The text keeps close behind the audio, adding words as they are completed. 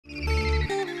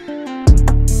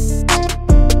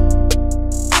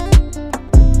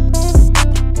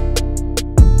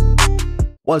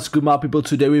What's good, my people?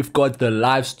 Today we've got the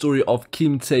life story of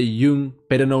Kim Tae-hyung,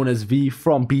 better known as V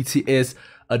from BTS,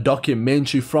 a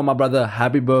documentary from my brother.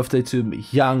 Happy birthday to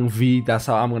Hyung V. That's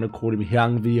how I'm gonna call him,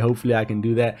 Hyung V. Hopefully I can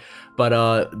do that.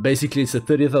 But basically it's the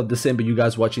 30th of December. You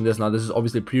guys watching this now, this is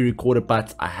obviously pre-recorded,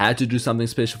 but I had to do something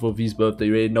special for V's birthday.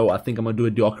 You already know, I think I'm gonna do a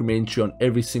documentary on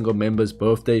every single member's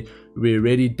birthday. We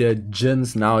already did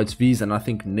Jin's, now it's V's, and I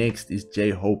think next is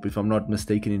J-Hope, if I'm not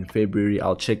mistaken, in February.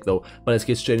 I'll check though. But let's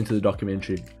get straight into the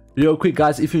documentary. Real quick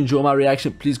guys, if you enjoy my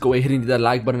reaction, please go ahead and hit that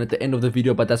like button at the end of the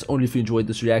video, but that's only if you enjoyed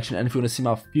this reaction. And if you want to see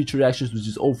my future reactions, which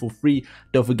is all for free,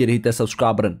 don't forget to hit that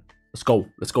subscribe button. Let's go,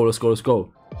 let's go, let's go, let's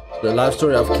go. The life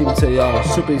story of Kim Tae-hyung,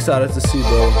 super excited to see,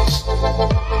 bro.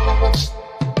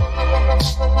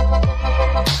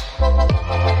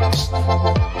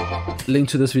 Link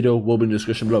to this video will be in the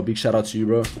description below. Big shout out to you,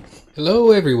 bro.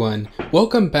 Hello everyone,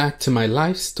 welcome back to my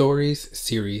Life Stories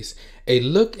series, a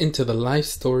look into the life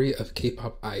story of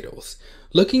K-pop idols,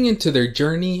 looking into their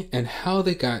journey and how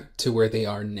they got to where they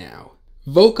are now.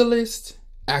 Vocalist,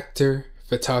 actor,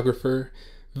 photographer,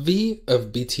 V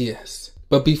of BTS.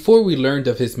 But before we learned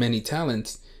of his many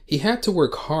talents, he had to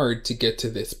work hard to get to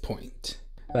this point.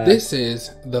 This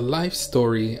is the life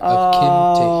story of Kim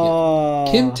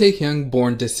Taehyung. Kim Taehyung,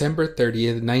 born December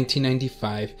 30th,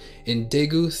 1995 in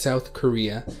Daegu, South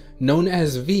Korea, known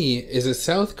as V, is a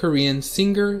South Korean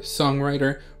singer,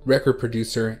 songwriter, record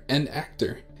producer, and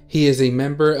actor. He is a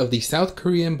member of the South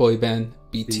Korean boy band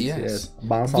BTS.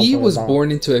 V was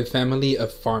born into a family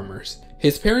of farmers.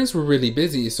 His parents were really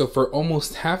busy, so for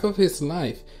almost half of his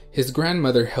life, his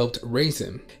grandmother helped raise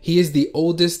him. He is the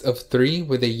oldest of three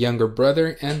with a younger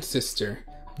brother and sister.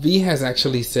 V has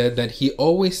actually said that he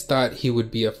always thought he would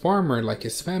be a farmer like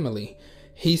his family.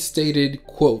 He stated,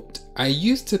 quote, "I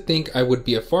used to think I would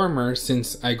be a farmer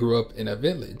since I grew up in a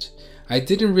village. I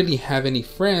didn't really have any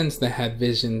friends that had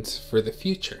visions for the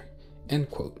future," end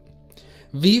quote.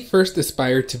 V first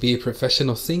aspired to be a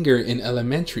professional singer in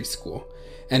elementary school,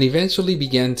 and eventually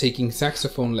began taking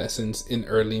saxophone lessons in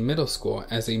early middle school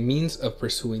as a means of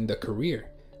pursuing the career.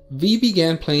 V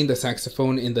began playing the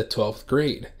saxophone in the 12th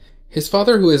grade. His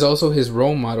father, who is also his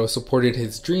role model, supported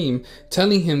his dream,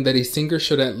 telling him that a singer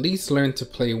should at least learn to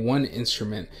play one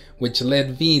instrument, which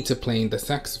led V to playing the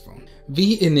saxophone.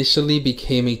 V initially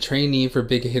became a trainee for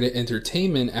Big Hit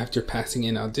Entertainment after passing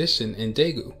an audition in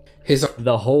Daegu. His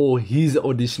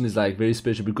audition is like very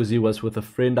special because he was with a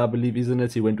friend, I believe, isn't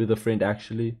it? He went with a friend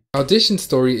actually. Audition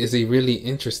story is a really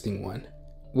interesting one.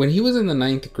 When he was in the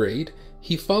 9th grade,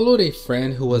 he followed a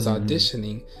friend who was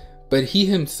auditioning, but he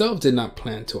himself did not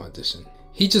plan to audition.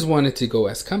 He just wanted to go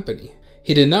as company.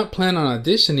 He did not plan on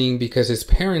auditioning because his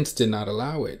parents did not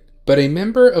allow it. But a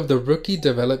member of the rookie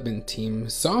development team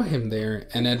saw him there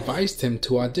and advised him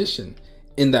to audition.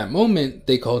 In that moment,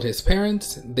 they called his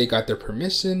parents, they got their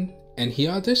permission, and he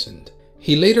auditioned.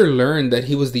 He later learned that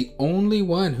he was the only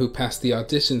one who passed the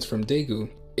auditions from Daegu.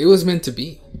 It was meant to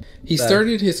be. He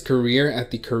started his career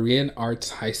at the Korean Arts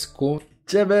High School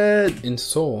in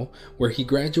Seoul, where he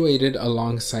graduated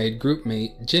alongside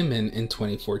groupmate Jimin in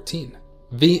 2014.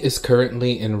 V is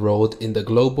currently enrolled in the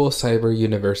Global Cyber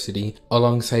University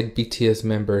alongside BTS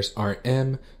members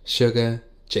RM, Suga,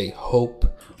 J-Hope.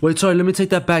 Wait, sorry, let me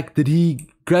take that back. Did he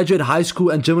graduate high school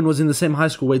and Jimin was in the same high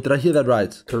school? Wait, did I hear that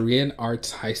right? Korean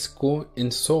Arts High School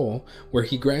in Seoul, where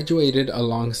he graduated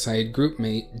alongside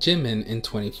groupmate Jimin in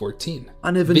 2014.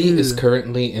 I never knew. V is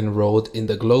currently enrolled in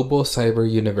the Global Cyber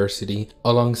University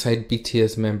alongside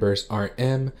BTS members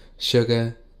RM,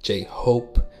 Suga,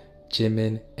 J-Hope,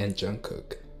 Jimin, and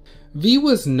Jungkook. V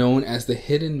was known as the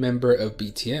hidden member of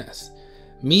BTS,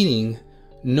 meaning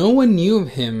no one knew of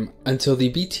him until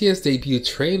the BTS debut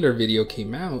trailer video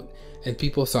came out and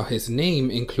people saw his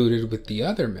name included with the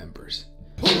other members.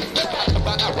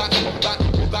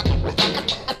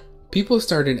 People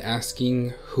started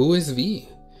asking, who is V?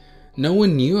 No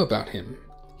one knew about him.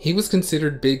 He was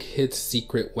considered Big Hit's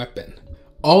secret weapon.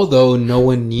 Although no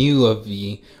one knew of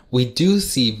V, we do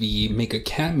see V make a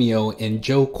cameo in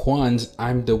Joe Kwan's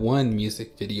I'm the One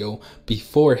music video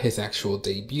before his actual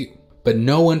debut. But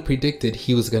no one predicted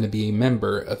he was going to be a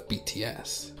member of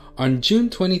BTS. On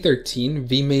June 2013,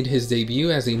 V made his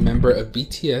debut as a member of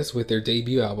BTS with their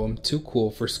debut album Too Cool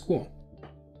for School.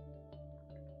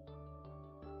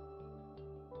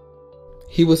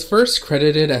 He was first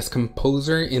credited as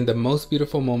composer in The Most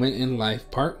Beautiful Moment in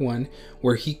Life Part 1,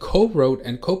 where he co-wrote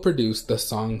and co-produced the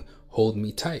song Hold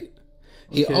Me Tight.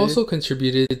 He also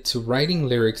contributed to writing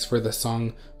lyrics for the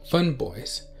song Fun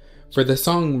Boys. For the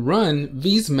song Run,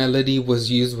 V's melody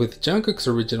was used with Jungkook's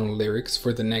original lyrics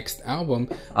for the next album,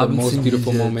 The Most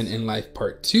Beautiful Moment in Life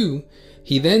Part 2.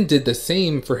 He then did the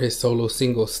same for his solo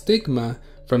single Stigma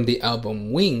from the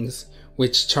album Wings,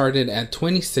 which charted at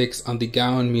 26 on the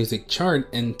Gaon Music Chart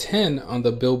and 10 on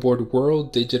the Billboard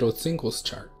World Digital Singles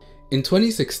Chart. In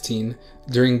 2016,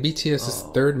 during BTS's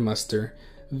third muster,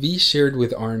 V shared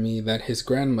with ARMY that his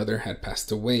grandmother had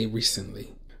passed away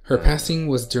recently. Her passing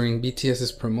was during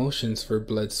BTS's promotions for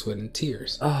Blood, Sweat and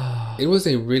Tears. It was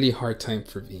a really hard time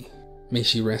for V. May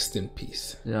she rest in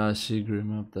peace. Yeah, she grew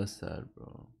him up. That's sad,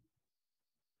 bro.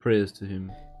 Prayers to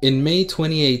him. In May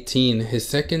 2018, his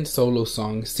second solo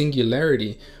song,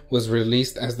 Singularity, was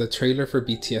released as the trailer for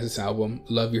BTS's album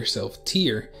Love Yourself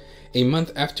Tear. A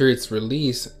month after its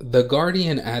release, The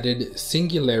Guardian added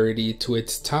Singularity to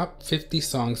its top 50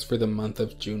 songs for the month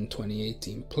of June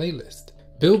 2018 playlist.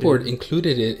 Billboard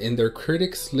included it in their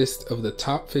critics list of the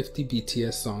top 50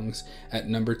 BTS songs at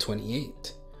number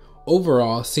 28.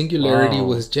 Overall, Singularity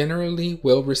was generally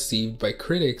well received by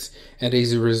critics, and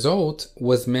as a result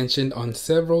was mentioned on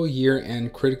several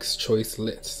year-end Critics' Choice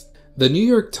lists. The New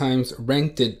York Times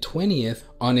ranked it 20th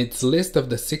on its list of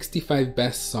the 65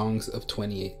 best songs of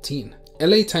 2018.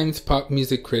 LA Times pop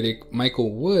music critic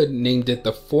Michael Wood named it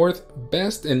the 4th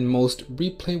best and most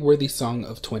replay-worthy song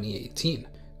of 2018.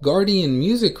 Guardian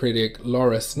music critic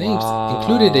Laura Snapes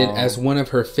included it as one of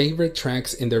her favorite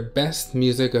tracks in their Best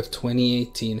Music of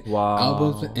 2018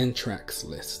 albums and tracks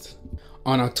list.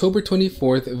 On October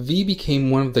 24th, V became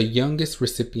one of the youngest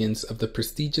recipients of the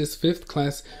prestigious 5th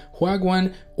class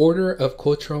Hwagwon Order of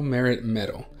Cultural Merit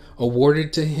Medal,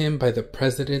 awarded to him by the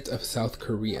President of South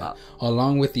Korea,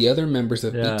 along with the other members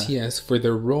of BTS for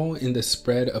their role in the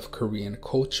spread of Korean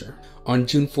culture. On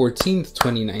June 14th,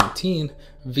 2019,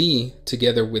 V,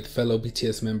 together with fellow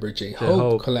BTS member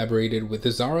J-Hope, collaborated with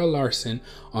Zara Larsson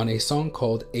on a song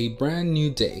called A Brand New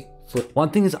Day.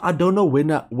 One thing is, I don't know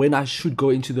when I should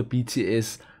go into the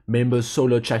BTS members'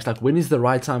 solo tracks. Like, when is the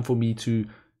right time for me to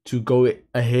go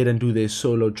ahead and do their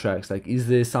solo tracks? Like, is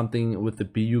there something with the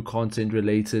BU content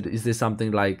related? Is there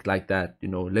something like that? You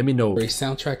know, let me know. A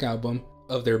soundtrack album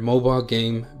of their mobile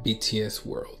game BTS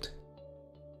World.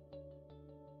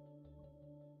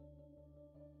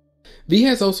 V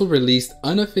has also released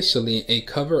unofficially a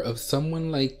cover of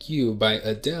Someone Like You by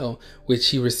Adele, which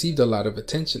he received a lot of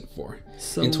attention for.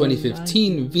 In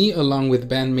 2015, V along with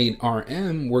bandmate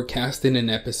RM were cast in an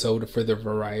episode for the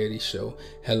variety show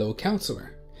Hello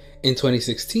Counselor. In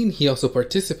 2016, he also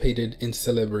participated in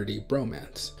Celebrity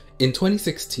Bromance. In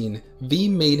 2016, V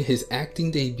made his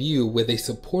acting debut with a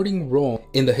supporting role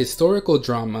in the historical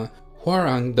drama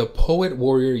Hwarang the Poet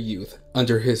Warrior Youth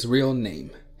under his real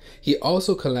name. He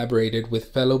also collaborated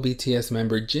with fellow BTS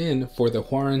member Jin for the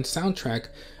Hwarang soundtrack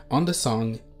on the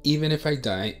song Even If I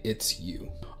Die, It's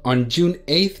You. On June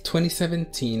 8th,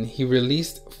 2017, he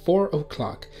released 4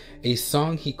 O'Clock, a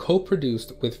song he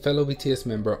co-produced with fellow BTS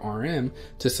member RM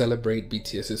to celebrate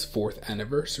BTS's 4th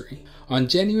anniversary. On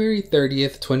January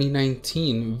 30th,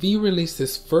 2019, V released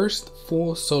his first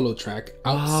full solo track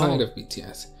outside of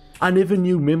BTS. I never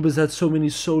knew members had so many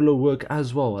solo work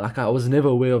as well. Like, I was never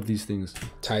aware of these things.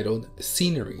 Titled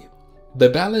Scenery. The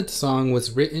ballad song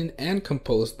was written and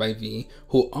composed by V,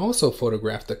 who also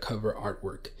photographed the cover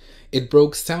artwork. It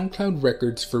broke SoundCloud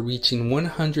records for reaching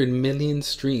 100 million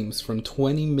streams from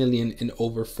 20 million in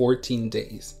over 14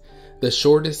 days, the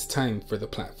shortest time for the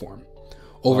platform.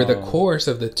 Over the course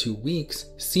of the 2 weeks,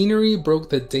 Scenery broke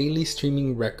the daily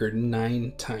streaming record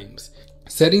 9 times,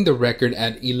 setting the record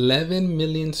at 11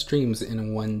 million streams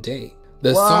in one day.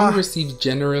 The song received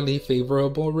generally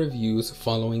favorable reviews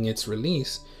following its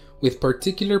release, with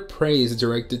particular praise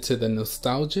directed to the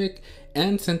nostalgic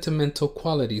and sentimental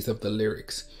qualities of the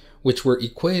lyrics, which were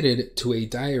equated to a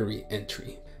diary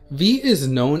entry. V is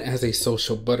known as a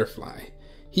social butterfly.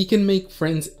 He can make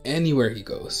friends anywhere he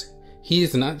goes. He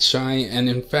is not shy, and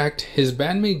in fact, his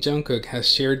bandmate Jungkook has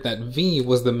shared that V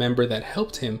was the member that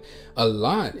helped him a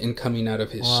lot in coming out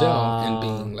of his shell and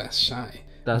being less shy.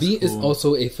 V is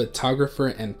also a photographer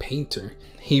and painter.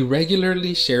 He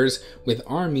regularly shares with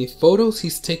ARMY photos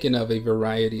he's taken of a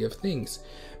variety of things.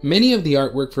 Many of the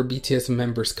artwork for BTS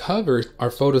members' covers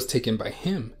are photos taken by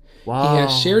him. He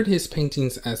has shared his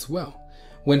paintings as well.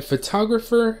 When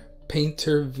photographer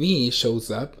painter V shows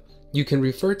up, you can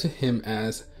refer to him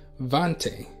as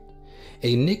Vante,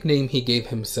 a nickname he gave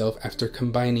himself after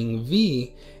combining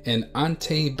V and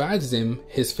Ante Badzim,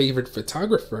 his favorite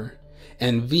photographer,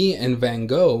 and V and Van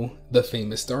Gogh, the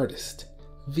famous artist.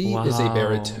 V is a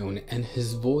baritone, and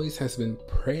his voice has been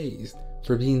praised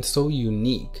for being so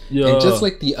unique. And just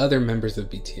like the other members of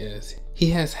BTS,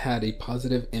 he has had a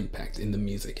positive impact in the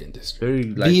music industry. Very,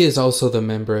 like, V is also the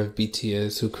member of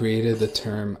BTS who created the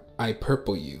term I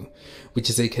purple you, which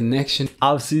is a connection.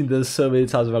 I've seen this so many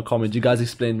times in my comment. You guys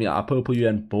explained me, I purple you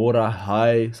and Bora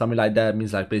hi, something like that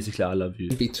means like basically I love you.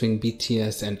 Between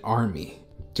BTS and ARMY.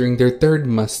 During their third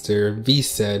muster, V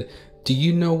said, "Do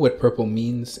you know what purple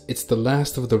means? It's the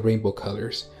last of the rainbow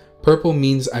colors. Purple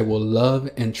means I will love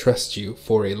and trust you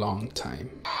for a long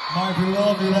time." My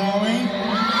beloved ARMY,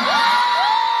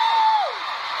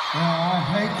 I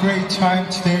had a great time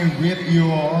today with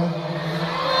you all.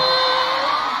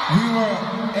 We were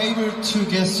able to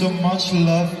get so much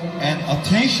love and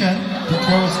attention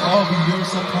because of your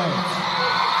support.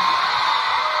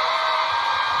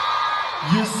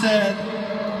 You said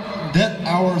that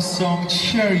our song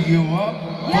cheer you up,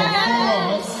 but for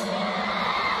us,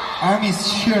 ARMY's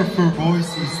cheerful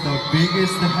voice is the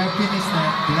biggest happiness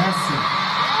and blessing.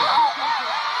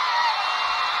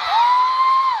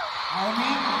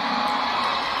 ARMY,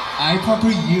 I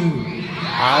purple you.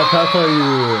 I purple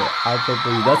you. I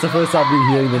purple you. That's the first time I've been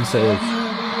hearing them say it.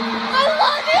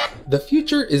 The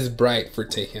future is bright for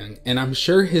Taehyung, and I'm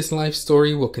sure his life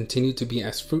story will continue to be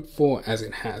as fruitful as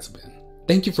it has been.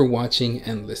 Thank you for watching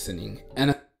and listening.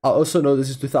 And I also know this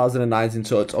is 2019,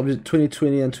 so it's obviously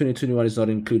 2020 and 2021 is not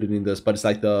included in this, but it's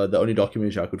like the only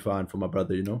documentary I could find for my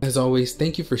brother, you know? as always,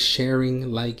 thank you for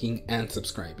sharing, liking, and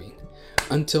subscribing.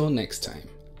 Until next time,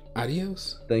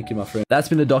 adios. Thank you, my friend. That's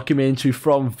been a documentary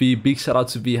from V. Big shout out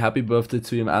to V. Happy birthday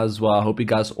to him as well. I hope you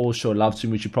guys all show love to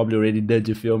him, which you probably already did,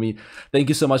 you feel me? Thank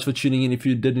you so much for tuning in. If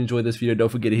you did enjoy this video, don't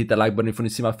forget to hit that like button. If you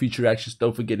want to see my future reactions,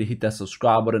 don't forget to hit that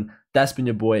subscribe button. That's been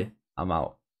your boy. I'm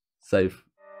out. Safe.